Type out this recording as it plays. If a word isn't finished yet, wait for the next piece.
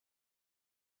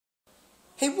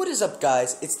Hey, what is up,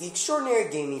 guys? It's the Extraordinary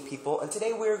Gaming People, and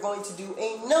today we're going to do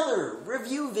another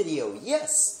review video.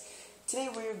 Yes! Today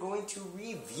we're going to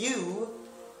review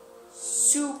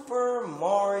Super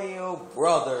Mario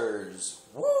Brothers.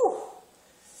 Woo!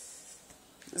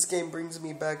 This game brings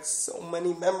me back so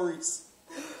many memories.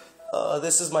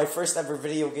 This is my first ever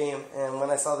video game, and when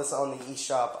I saw this on the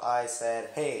eShop, I said,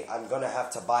 hey, I'm gonna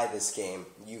have to buy this game.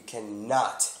 You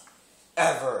cannot,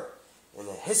 ever, in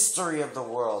the history of the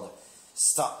world,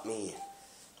 stop me.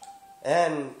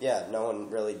 And yeah, no one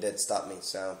really did stop me.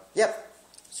 So, yep,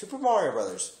 Super Mario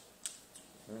Brothers.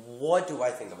 What do I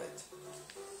think of it?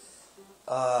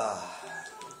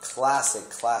 Classic.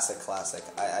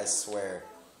 I swear,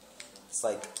 it's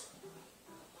like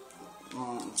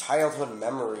childhood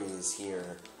memories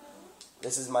here.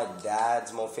 This is my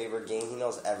dad's most favorite game. He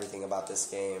knows everything about this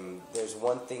game. There's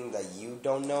one thing that you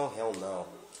don't know, he'll know.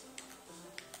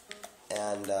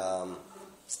 And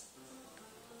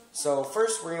so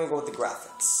first we're going to go with the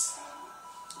graphics.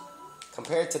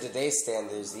 Compared to today's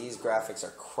standards, these graphics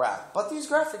are crap. But these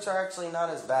graphics are actually not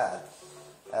as bad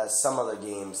as some other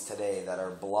games today that are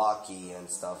blocky and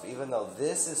stuff. Even though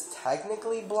this is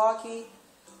technically blocky,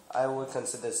 I would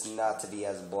consider this not to be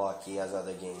as blocky as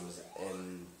other games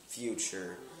in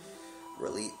future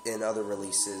other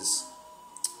releases.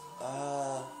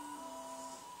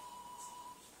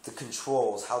 The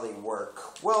controls, how they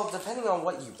work. Well, depending on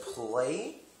what you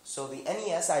play. So the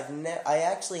NES, I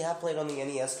actually have played on the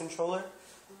NES controller,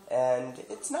 and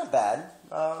it's not bad.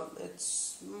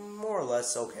 It's more or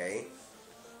less okay.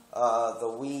 The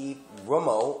Wii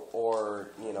remote, or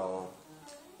the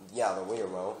Wii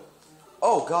remote.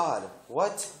 Oh God,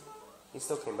 what? He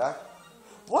still came back.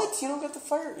 What? You don't get the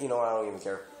fire? I don't even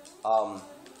care.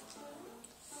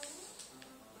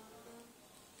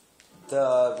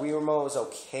 The Wii remote was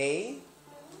okay.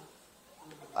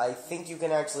 I think you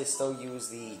can actually still use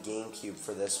the GameCube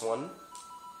for this one.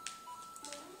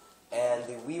 And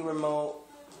the Wii remote,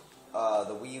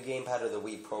 the Wii U gamepad or the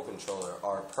Wii Pro controller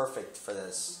are perfect for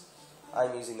this.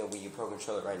 I'm using the Wii U Pro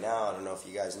controller right now. I don't know if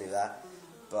you guys knew that.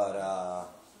 But,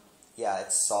 yeah,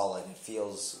 it's solid. It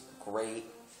feels great.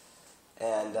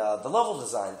 And the level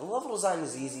design. The level design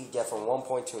is easy to get from one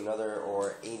point to another,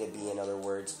 or A to B in other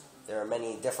words. There are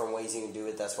many different ways you can do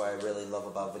it. That's what I really love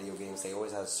about video games. They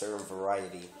always have a certain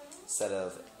variety. Instead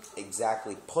of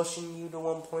exactly pushing you to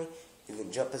one point, you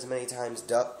can jump as many times,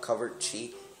 duck, cover,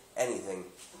 cheat, anything.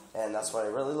 And that's what I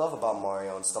really love about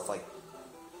Mario and stuff like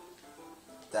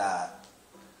that.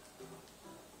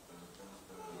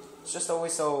 It's just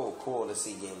always so cool to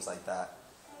see games like that.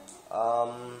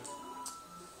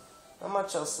 Not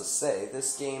much else to say.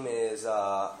 This game is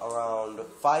around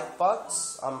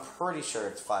 $5. I'm pretty sure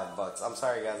it's $5. I'm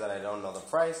sorry guys that I don't know the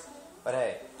price, but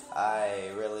hey, I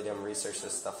really didn't research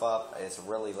this stuff up. It's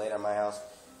really late at my house.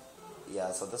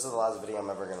 Yeah, so this is the last video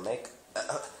I'm ever gonna make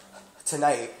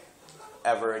tonight,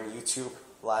 ever in YouTube.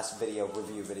 Last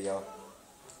review video.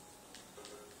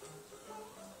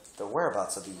 The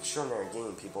whereabouts of the Extraordinary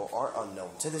Gaming People are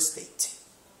unknown to this date.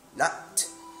 Not.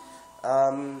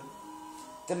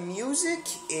 The music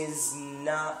is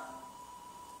not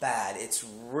bad. It's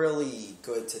really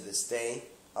good to this day.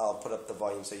 I'll put up the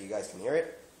volume so you guys can hear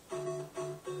it.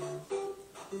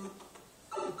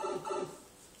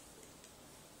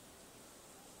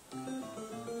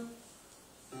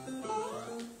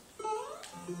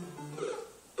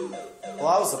 Well,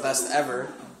 that was the best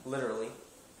ever, literally.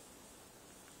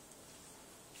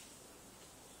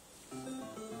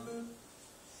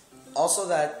 Also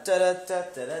that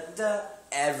da-da-da-da-da-da.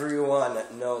 Everyone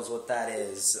knows what that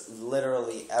is.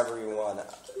 Literally everyone.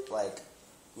 Like,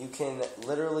 you can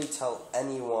literally tell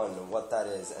anyone what that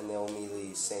is and they'll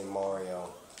immediately say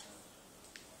Mario.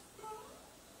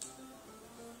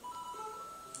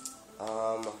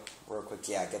 Real quick,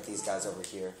 yeah, get these guys over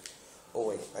here. Oh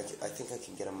wait, I think I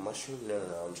can get a mushroom? No,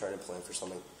 I'm trying to plan for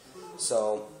something.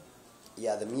 So,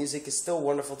 yeah, the music is still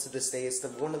wonderful to this day. It's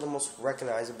one of the most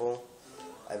recognizable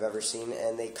I've ever seen,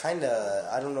 and they kinda,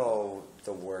 I don't know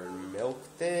the word,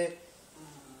 milked it,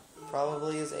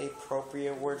 probably is a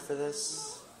appropriate word for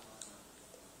this.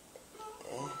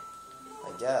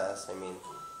 I guess, I mean,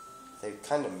 they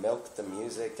kinda milked the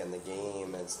music and the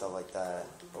game and stuff like that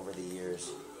over the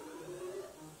years.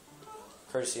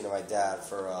 Courtesy to my dad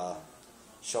for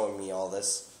showing me all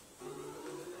this.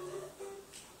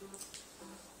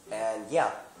 And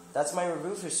yeah, that's my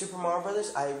review for Super Mario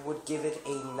Brothers. I would give it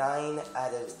a 9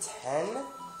 out of 10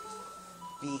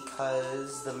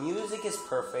 because the music is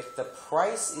perfect, the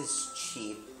price is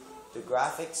cheap, the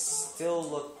graphics still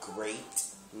look great,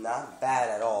 not bad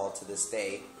at all to this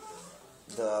day.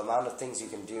 The amount of things you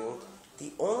can do,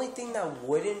 The only thing that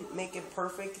wouldn't make it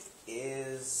perfect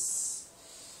is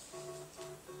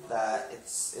that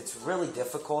it's really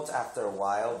difficult after a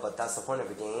while, but that's the point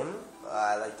of a game.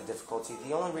 I like the difficulty.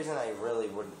 The only reason I really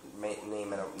would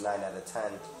name it a 9 out of 10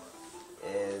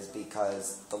 is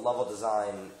because the level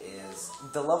design is...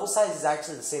 The level size is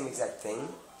actually the same exact thing.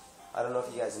 I don't know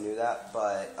if you guys knew that,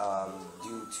 but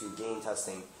due to game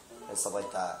testing and stuff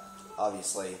like that,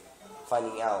 obviously,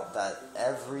 finding out that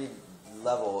every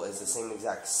level is the same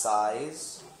exact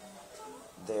size,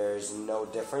 there's no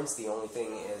difference. The only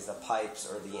thing is the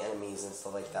pipes or the enemies and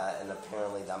stuff like that, and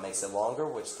apparently that makes it longer,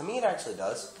 which to me it actually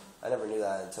does. I never knew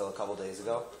that until a couple days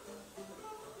ago.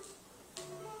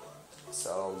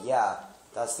 So yeah,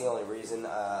 that's the only reason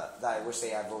that I wish they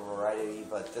had more variety,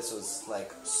 but this was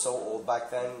like so old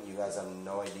back then, you guys have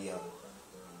no idea.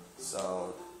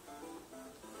 So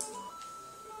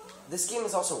this game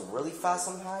is also really fast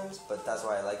sometimes, but that's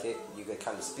why I like it. You could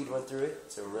kind of speedrun through it.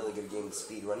 It's a really good game to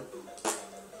speedrun.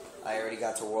 I already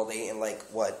got to World 8 in like,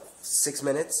 what, 6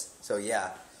 minutes? So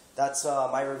yeah, that's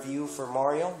my review for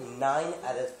Mario. 9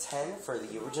 out of 10 for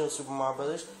the original Super Mario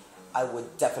Brothers. I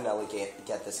would definitely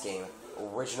get this game.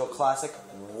 Original classic,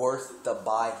 worth the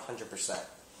buy, 100%.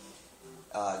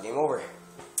 Game over.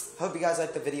 Hope you guys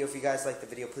liked the video. If you guys liked the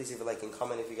video, please leave a like and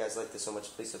comment. If you guys liked this so much,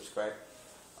 please subscribe.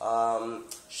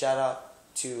 Shout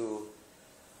out to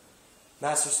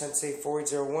Master Sensei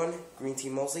 4801, Green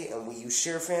Team Mostly, and Wii U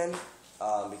Share Fan,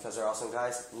 because they're awesome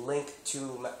guys. Link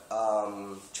to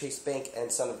Chase Bank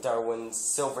and Son of Darwin's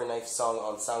Silver Knife song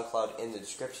on SoundCloud in the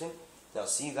description. Now,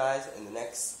 see you guys in the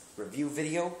next review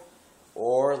video,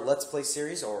 or Let's Play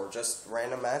series, or just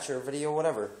random match or video,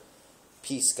 whatever.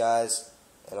 Peace, guys.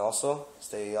 And also,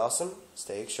 stay awesome,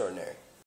 stay extraordinary.